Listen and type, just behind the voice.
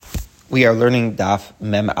We are learning Daf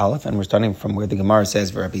Mem Aleph, and we're starting from where the Gemara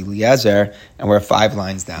says Rabbi Eliezer, and we're 5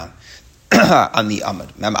 lines down on the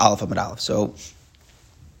Amud, Mem Aleph, Amud Aleph. So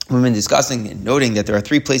we've been discussing and noting that there are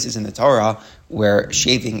 3 places in the Torah where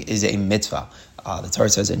shaving is a mitzvah. The Torah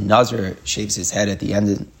says a Nazir shaves his head at the end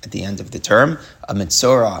of the term. A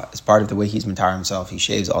Metzora, as part of the way he's mitar himself, he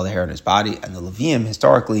shaves all the hair on his body. And the Leviim,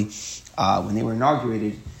 historically, when they were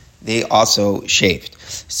inaugurated, they also shaved.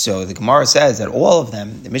 So the Gemara says that all of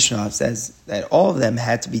them, the Mishnah says that all of them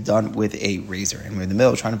had to be done with a razor. And we're in the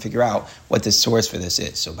middle trying to figure out what the source for this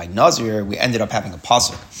is. So by Nazir, we ended up having a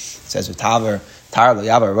pasuk. It says, Tar lo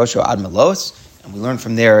yavar rosho ad melos. And we learned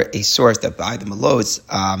from there a source that by the melos,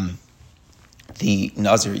 the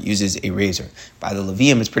Nazir uses a razor. By the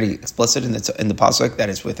Levium, it's pretty explicit in the pasuk that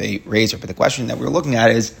it's with a razor. But the question that we're looking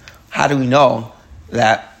at is, how do we know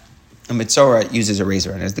that a Metzora uses a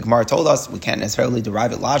razor? And as the Gemara told us, we can't necessarily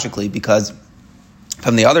derive it logically because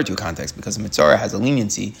from the other 2 contexts, because the Metzora has a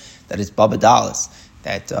leniency that is Baba Dalis,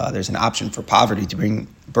 that there's an option for poverty to bring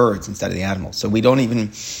birds instead of the animals. So we don't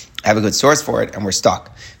even have a good source for it, and we're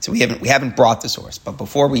stuck. So we haven't brought the source. But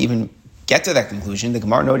before we even get to that conclusion, the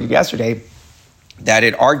Gemara noted yesterday that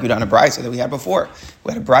it argued on a brisa that we had before.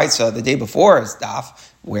 We had a brisa the day before as daf,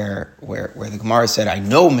 where the Gemara said, I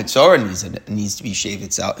know Metzora needs to be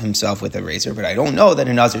shaved himself with a razor, but I don't know that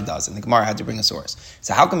a Nazir does. And the Gemara had to bring a source.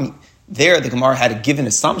 So how come there the Gemara had a given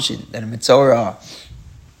assumption that a Metzora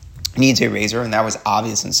needs a razor, and that was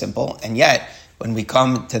obvious and simple, and yet when we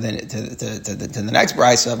come to the next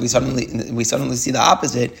brisa, we suddenly see the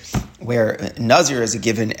opposite, where Nazir is a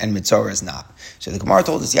given and Metzora is not. So the Gemara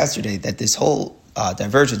told us yesterday that this whole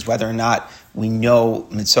divergence, whether or not we know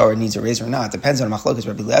Metzora needs a razor or not, depends on Machlokas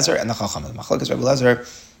Rabbi Eliezer and the Chachamim. Machlokas Rabbi Eliezer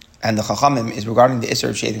and the Chachamim is regarding the Isser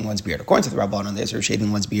of shaving one's beard. According to the Rabbanon, the Isser of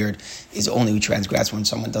shaving one's beard is only transgressed when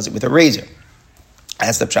someone does it with a razor.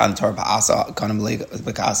 As the Pshat in Torah,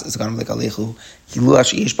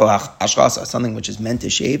 something which is meant to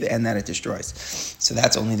shave and that it destroys. So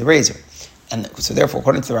that's only the razor. And so therefore,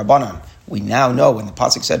 according to the Rabbanon, we now know when the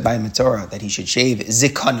pasuk said by Metzora that he should shave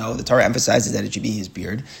zikano, the Torah emphasizes that it should be his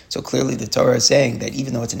beard. So clearly the Torah is saying that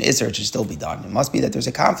even though it's an isser, it should still be done. It must be that there's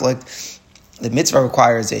a conflict. The mitzvah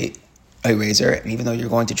requires a razor, and even though you're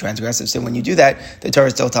going to transgress a sin when you do that, the Torah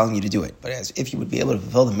is still telling you to do it. But as if you would be able to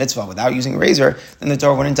fulfill the mitzvah without using a razor, then the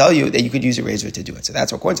Torah wouldn't tell you that you could use a razor to do it. So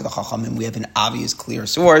that's according to the Chachamim, we have an obvious, clear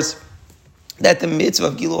source that the mitzvah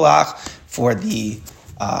of Gilulach for the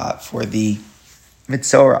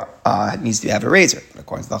Metzora needs to have a razor. But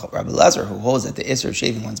according to the Rabbi Eliezer, who holds that the Isser of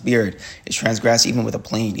shaving one's beard is transgressed even with a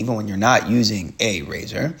plane, even when you're not using a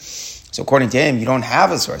razor. So according to him, you don't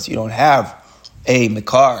have a source. You don't have a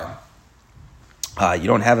Makar. You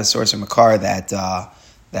don't have a source of Makar that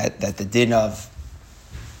the din of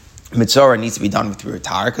Metzora needs to be done with your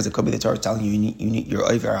tar, because it could be the Torah telling you you're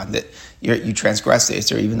over on that you transgress the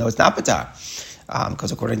Isser even though it's not Batar.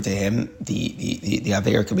 Because according to him, the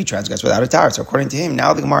Aveir could be transgressed without a tar. So according to him,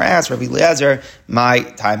 now the Gemara asks, Rabbi Eliezer, my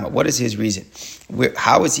time, what is his reason?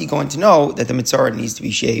 How is he going to know that the Metzora needs to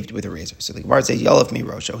be shaved with a razor? So the Gemara says, Yolef mi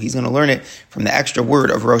Rosho. He's going to learn it from the extra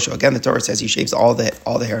word of Rosho. Again, the Torah says he shaves all the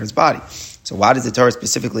hair on his body. So why does the Torah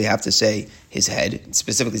specifically have to say his head? It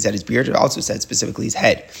specifically said his beard. It also said specifically his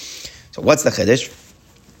head. So what's the Chiddush?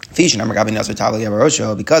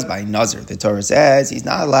 Because by Nazir, the Torah says he's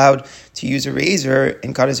not allowed to use a razor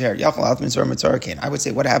and cut his hair. I would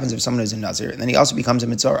say, what happens if someone is a Nazir and then he also becomes a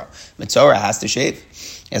Metzora? Metzora has to shave.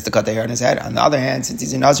 He has to cut the hair on his head. On the other hand, since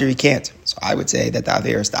he's a Nazir, he can't. So I would say that the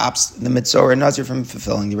Aveir stops the Metzora and Nazir from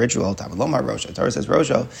fulfilling the ritual. The Torah says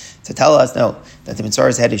Rosho to tell us, no, that the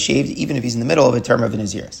Metzora's head is shaved even if he's in the middle of a term of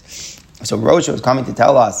Naziris. So Rosho is coming to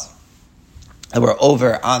tell us and we're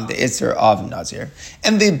over on the Isser of Nazir.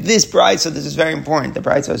 And this brisa, so this is very important, the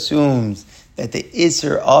brisa assumes that the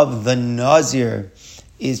Isser of the Nazir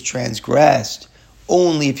is transgressed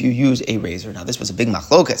only if you use a razor. Now, this was a big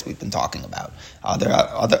machlokas we've been talking about. Other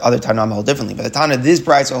Tanaim hold differently, but the Tana, this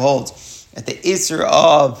brisa holds that the Isser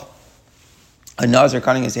of a Nazir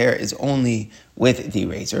cutting his hair is only with the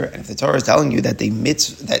razor, and if the Torah is telling you that the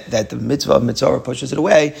mitzvah of Metzora pushes it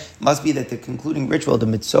away, it must be that the concluding ritual, the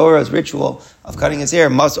Metzora's ritual of cutting his hair,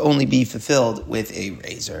 must only be fulfilled with a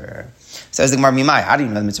razor. Says the Gemara, Mimai, how do you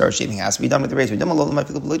know the Metzora shaving has to be done with the razor?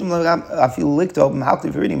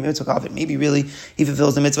 Maybe really he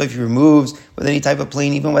fulfills the mitzvah if he removes with any type of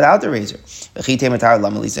plane, even without the razor. And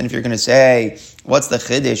if you're going to say, what's the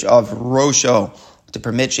chiddush of Rosho to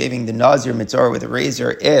permit shaving the Nazir Metzora with a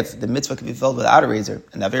razor if the mitzvah can be filled without a razor,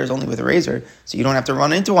 and the Aveir is only with a razor, so you don't have to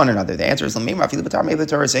run into one another? The answer is, maybe the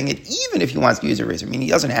Torah is saying it even if he wants to use a razor, meaning he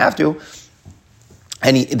doesn't have to.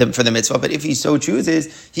 for the mitzvah, but if he so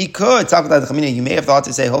chooses, he could talk about the chamina. You may have thought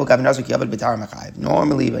to say,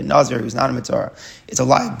 normally, a nazir who's not a mitzvah, it's a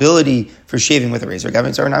liability for shaving with a razor.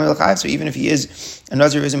 So even if he is a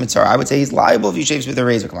nazir who's a mitzvah, I would say he's liable if he shaves with a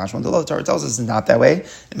razor. The Torah tells us it's not that way.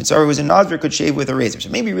 The mitzvah who's a nazir could shave with a razor. So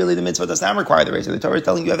maybe really the mitzvah does not require the razor. The Torah is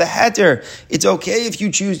telling you have a heter. It's okay if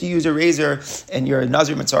you choose to use a razor and you're a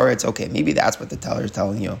nazir mitzvah, it's okay. Maybe that's what the Torah is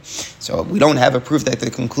telling you. So we don't have a proof that the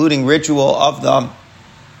concluding ritual of the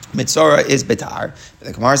Mitzorah is betar.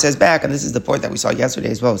 The Gemara says back, and this is the point that we saw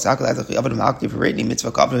yesterday as well. If it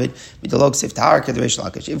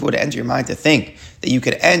would enter your mind to think that you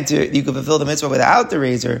could fulfill the mitzvah without the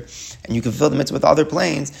razor, and you could fulfill the mitzvah with other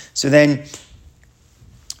planes, so then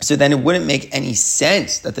it wouldn't make any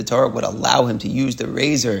sense that the Torah would allow him to use the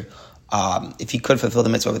razor if he could fulfill the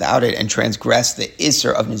mitzvah without it and transgress the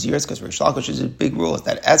Isser of Naziris, because Rish Lakish is a big rule, is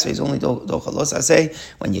that Esrei is only Dochalos Aseh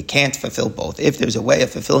when you can't fulfill both. If there's a way of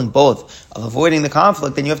fulfilling both, of avoiding the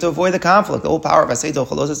conflict, then you have to avoid the conflict. The whole power of Aseh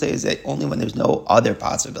Dochalos Aseh is that only when there's no other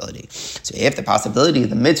possibility. So if the possibility of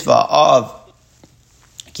the mitzvah of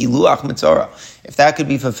Kiluach Mitzorah, if that could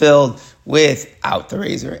be fulfilled without the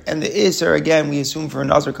razor, and the Isser, again, we assume for a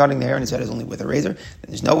Nazir cutting the hair and his head is only with a razor, then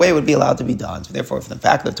there's no way it would be allowed to be done. So therefore, if the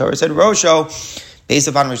fact that the Torah said Rosho, based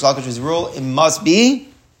upon Rish Lakish's rule, it must be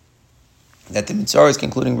that the Mitzorah's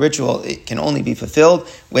concluding ritual, it can only be fulfilled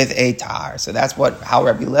with a tar. So that's how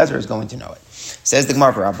Rabbi Lezer is going to know it. Says the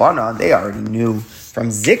Gemara for Rabbanan, they already knew from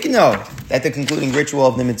Zikno that the concluding ritual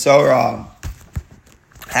of the Mitzorah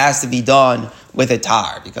has to be done with a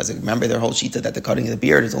tar, because remember their whole shita that the cutting of the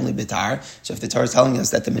beard is only bitar. So if the Torah is telling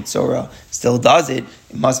us that the mitzorah still does it,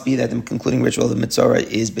 it must be that the concluding ritual of the mitzorah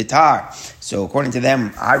is bitar. So according to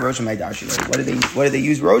them, what do they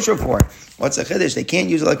use Rosho for? What's a chiddush? They can't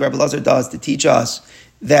use it like Rabbi Lazar does to teach us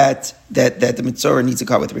that the mitzorah needs to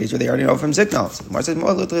cut with razor. They already know from Zikno. So the Gemara says,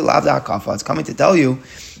 it's coming to tell you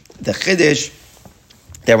the chiddush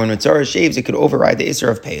that when Mitzorah shaves, it could override the Isser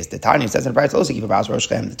of Payas. The Tanya says in the Brayos, keep a Bas Rosh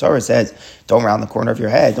Chem. The Torah says, don't round the corner of your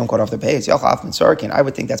head, don't cut off the Payas. Yachaf Mitzorah, I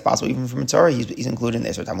would think that's possible even for Mitzorah. He's included in the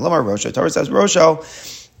Isser. Tamalomar Rosho. The Torah says Rosho,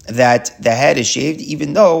 that the head is shaved,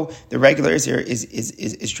 even though the regular Isser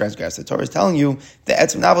is transgressed. The Torah is telling you the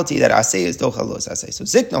Etzim novelty that Aseh is Dochalos Aseh. So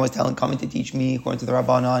Zikno is coming to teach me, according to the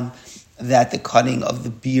Rabbanan, that the cutting of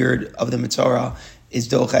the beard of the Mitzorah is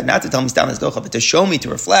docha, not to tell me stam is docha, but to show me, to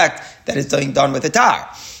reflect that it's being done with a tar.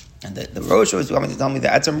 And the Rosh is coming to tell me the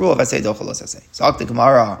Etzem rule of Aseh docha los Aseh. So the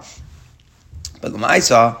Gemara, but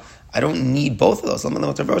L'maisa, I don't need both of those.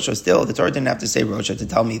 Still, the Torah didn't have to say Rosh to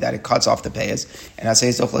tell me that it cuts off the payas. And I say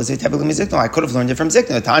docha los Aseh. I could have learned it from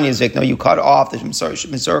Zikno. Tanya Zikno, you cut off the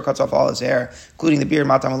Mitzorah cuts off all his hair, including the beard.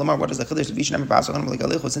 What is the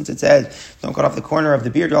chiddush? Since it says don't cut off the corner of the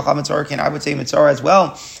beard, I would say Mitzorah as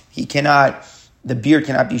well. He cannot. The beard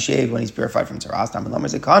cannot be shaved when he's purified from Tzara.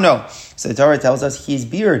 So the Torah tells us his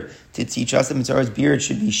beard to teach us that Mitzorah's beard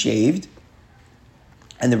should be shaved,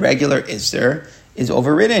 and the regular Isser is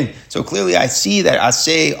overridden. So clearly I see that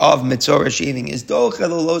Aseh of Mitzorah shaving is docha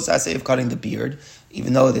los Aseh of cutting the beard.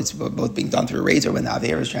 Even though it's both being done through a razor, when the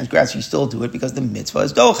Aveira is transgressed, you still do it because the mitzvah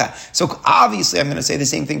is docha. So obviously, I'm going to say the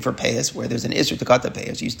same thing for payas, where there's an issue to cut the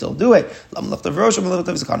payas, you still do it.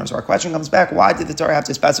 So our question comes back, why did the Torah have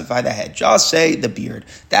to specify the head? Just say the beard.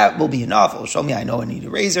 That will be enough. It will show me I know I need a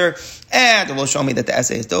razor, and it will show me that the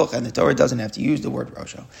essay is docha, and the Torah doesn't have to use the word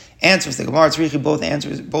rosho. Answers the Gemara,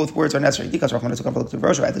 both words are necessary. Because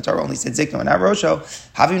the Torah only said zikno and not rosho.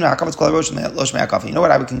 You know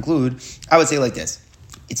what I would conclude? I would say like this.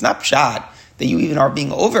 It's not pshat that you even are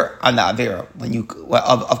being over on the avera when you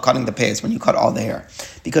of cutting the payas when you cut all the hair,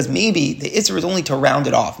 because maybe the isser is only to round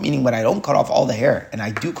it off. Meaning, when I don't cut off all the hair and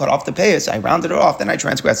I do cut off the payas, I rounded it off, then I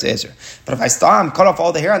transgress the isser. But if I stop cut off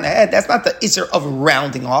all the hair on the head, that's not the isser of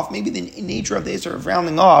rounding off. Maybe the nature of the isser of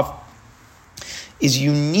rounding off is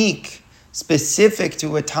unique, specific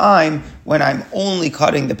to a time when I'm only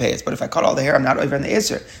cutting the payas. But if I cut all the hair, I'm not over in the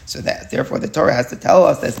Isser. So therefore the Torah has to tell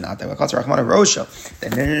us that's not that.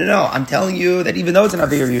 No. I'm telling you that even though it's an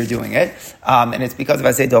Aveira, you're doing it. And it's because of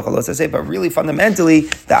I say Dochalos I say, but really fundamentally,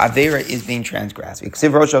 the Aveira is being transgressed. The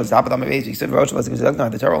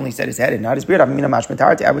Torah only said his head and not his beard.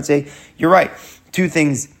 I would say, you're right. Two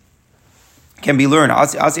things can be learned. I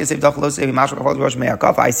see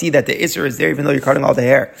that the Isser is there even though you're cutting all the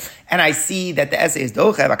hair. And I see that the essay is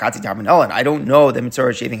dochev, and I don't know that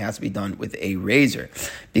Mitzorah shaving has to be done with a razor.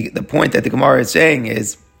 The point that the Gemara is saying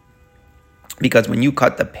is, because when you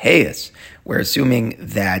cut the payas, we're assuming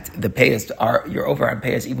that the payas you're over on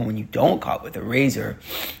payas even when you don't cut with a razor,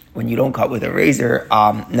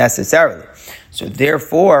 necessarily. So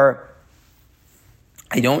therefore,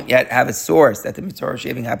 I don't yet have a source that the mitzvah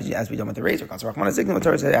shaving happens as we done with the razor. So Rachmana Zikno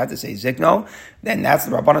Mitzvah said I had to say Zikno, then that's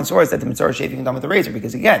the Rabbanan source that the mitzvah shaving is done with the razor.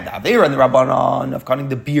 Because again, the Aveira and the Rabbanan of cutting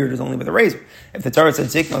the beard is only with a razor. If the Torah said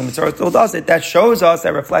Zikno, the mitzvah still does it, that shows us,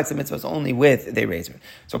 that reflects the mitzvah is only with the razor.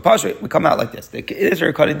 So Pasha, we come out like this. The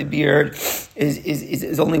Isra cutting the beard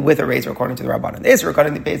is only with a razor according to the Rabbanan. The Isra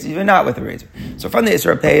cutting the payas is even not with a razor. So from the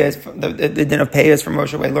Isra of payas, the din of payas from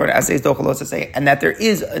Moshe, we learn Asayis Dochalos say, and that there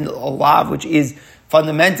is a lav which is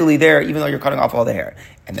fundamentally there, even though you're cutting off all the hair.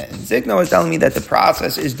 And then Zikno is telling me that the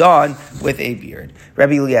process is done with a beard.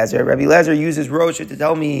 Rabbi Eliezer uses Rosha to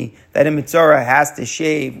tell me that a mitzvah has to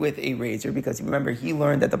shave with a razor, because remember, he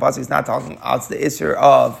learned that the pasuk is not talking out the Isser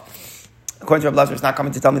of, according to Rabbi Eliezer, it's not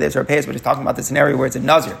coming to tell me the Isser of Payas, but it's talking about the scenario where it's a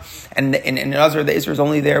Nazir. And in Nazir, the Isser is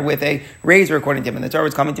only there with a razor, according to him. And the Torah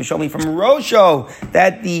is coming to show me from Rosho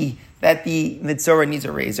that the mitzvah needs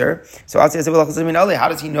a razor. So how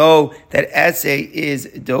does he know that essay is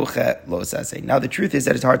doche los essay? Now the truth is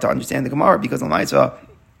that it's hard to understand the Gemara, because Lamaisa,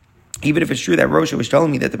 even if it's true that Rosha was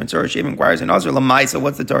telling me that the mitzvah shaving requires an Nazir, Lamaisa,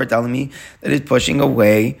 what's the Torah telling me? That it's pushing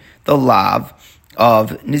away the lav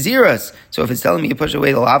of Naziras. So if it's telling me to push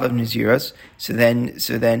away the lav of Naziras, so then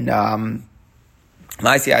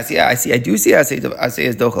I see as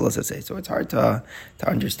docha los essay. So it's hard to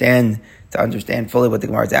understand fully what the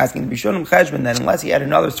Gemara is asking. The Rishonim Cheshbon, that unless he had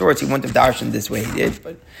another source, he wouldn't have darshan this way he did,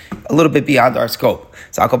 but a little bit beyond our scope.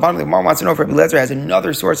 So Akoban, the Gemara wants to know if Rabbi Eliezer has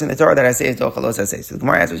another source in the Torah that I say is docha los essay. So the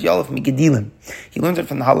Gemara answers Yolov Migedilim. He learns it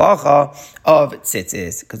from the halacha of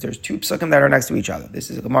tzitzis, because there's two psukim that are next to each other. This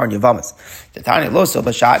is a Gemara in Yavamas. The Tanya Loso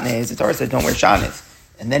b'shatnez. The Torah says don't wear shatnez.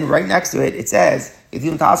 And then right next to it, it says,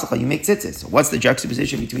 Gedilim ta'aslecha, you make tzitzis. So what's the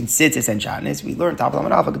juxtaposition between tzitzis and shatnez? We learned top of the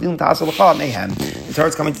Gedilim ta'aslecha mayhem. The Torah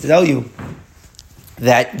is coming to tell you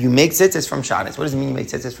that you make tzitzis from shatnez. What does it mean you make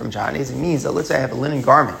tzitzis from shatnez? It means that let's say I have a linen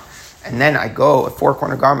garment, and then I go a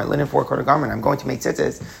four-corner garment, linen four-corner garment, I'm going to make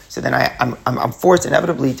tzitzis. So then I'm forced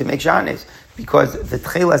inevitably to make shatnez, because the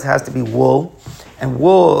tchelas has to be wool, and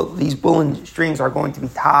wool, these woolen strings are going to be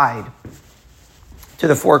tied to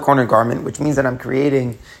the four-corner garment, which means that I'm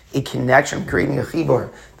creating a connection, I'm creating a chibur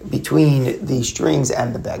between the strings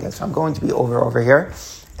and the beged. So I'm going to be over here.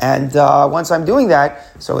 And once I'm doing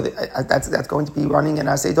that, so that's going to be running an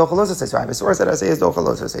asay docha los essay. So I have a source that asay is docha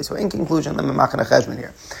los essay. So in conclusion, let me make a cheshbon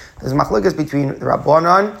here. There's machlokes between the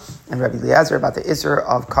Rabbanan and Rabbi Eliezer about the isser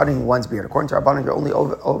of cutting one's beard. According to Rabbanan, you're only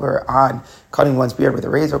over on cutting one's beard with a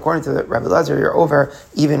razor. According to Rabbi Eliezer, you're over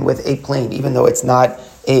even with a plane, even though it's not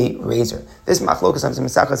a razor. This machlokes on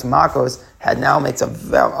Mesachas Makos now makes a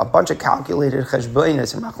bunch of calculated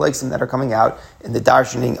cheshbonos and machlokes that are coming out in the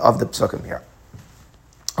darshaning of the psukim here.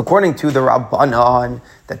 According to the Rabbanan,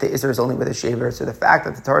 that the Isser is only with a shaver, so the fact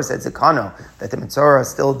that the Torah said Zikano, that the Mitzvah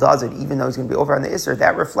still does it, even though he's going to be over on the Isser,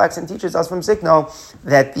 that reflects and teaches us from Zikno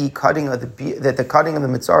that the cutting of the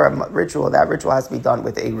Mitzvah ritual, that ritual has to be done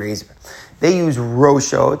with a razor. They use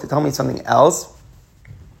Rosho to tell me something else.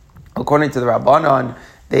 According to the Rabbanan,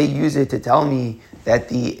 they use it to tell me that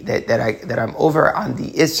I'm over on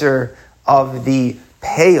the Isser of the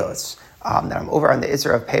Peyos. That I'm over on the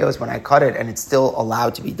Isser of Peyos when I cut it, and it's still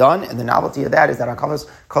allowed to be done. And the novelty of that is that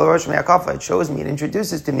it shows me, it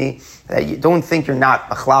introduces to me that you don't think you're not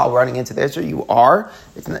achlal running into the Isser. You are.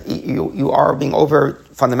 You are being over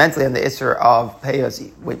fundamentally on the Isser of Peyos,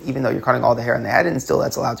 even though you're cutting all the hair on the head, and still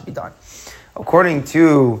that's allowed to be done. According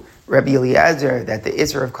to Rabbi Eliezer, that the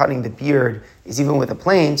Isser of cutting the beard is even with a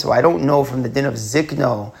plane, so I don't know from the din of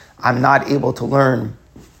Zikno, I'm not able to learn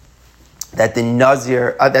that the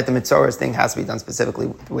Nazir, that the Mitzoras thing has to be done specifically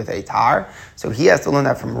with a tar. So he has to learn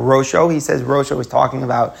that from Rosho. He says Rosho was talking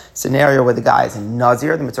about scenario where the guy is a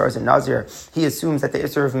Nazir, the Mitzoras is a Nazir. He assumes that the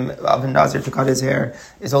Isser of a Nazir to cut his hair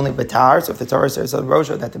is only Batar. So if the Torah says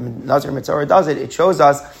Rosho that the Nazir Mitzorah does it, it shows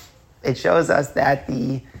us that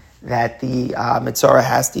the Mitzorah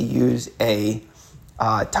has to use a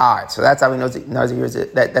tar. So that's how we know that Nazir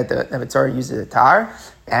uses that the Mitzorah uses a tar.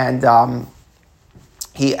 And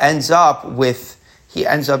he ends up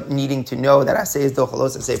needing to know that asay is docha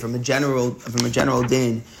los essay from a general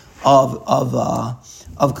din of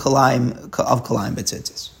kalaim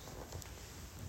betzitzis.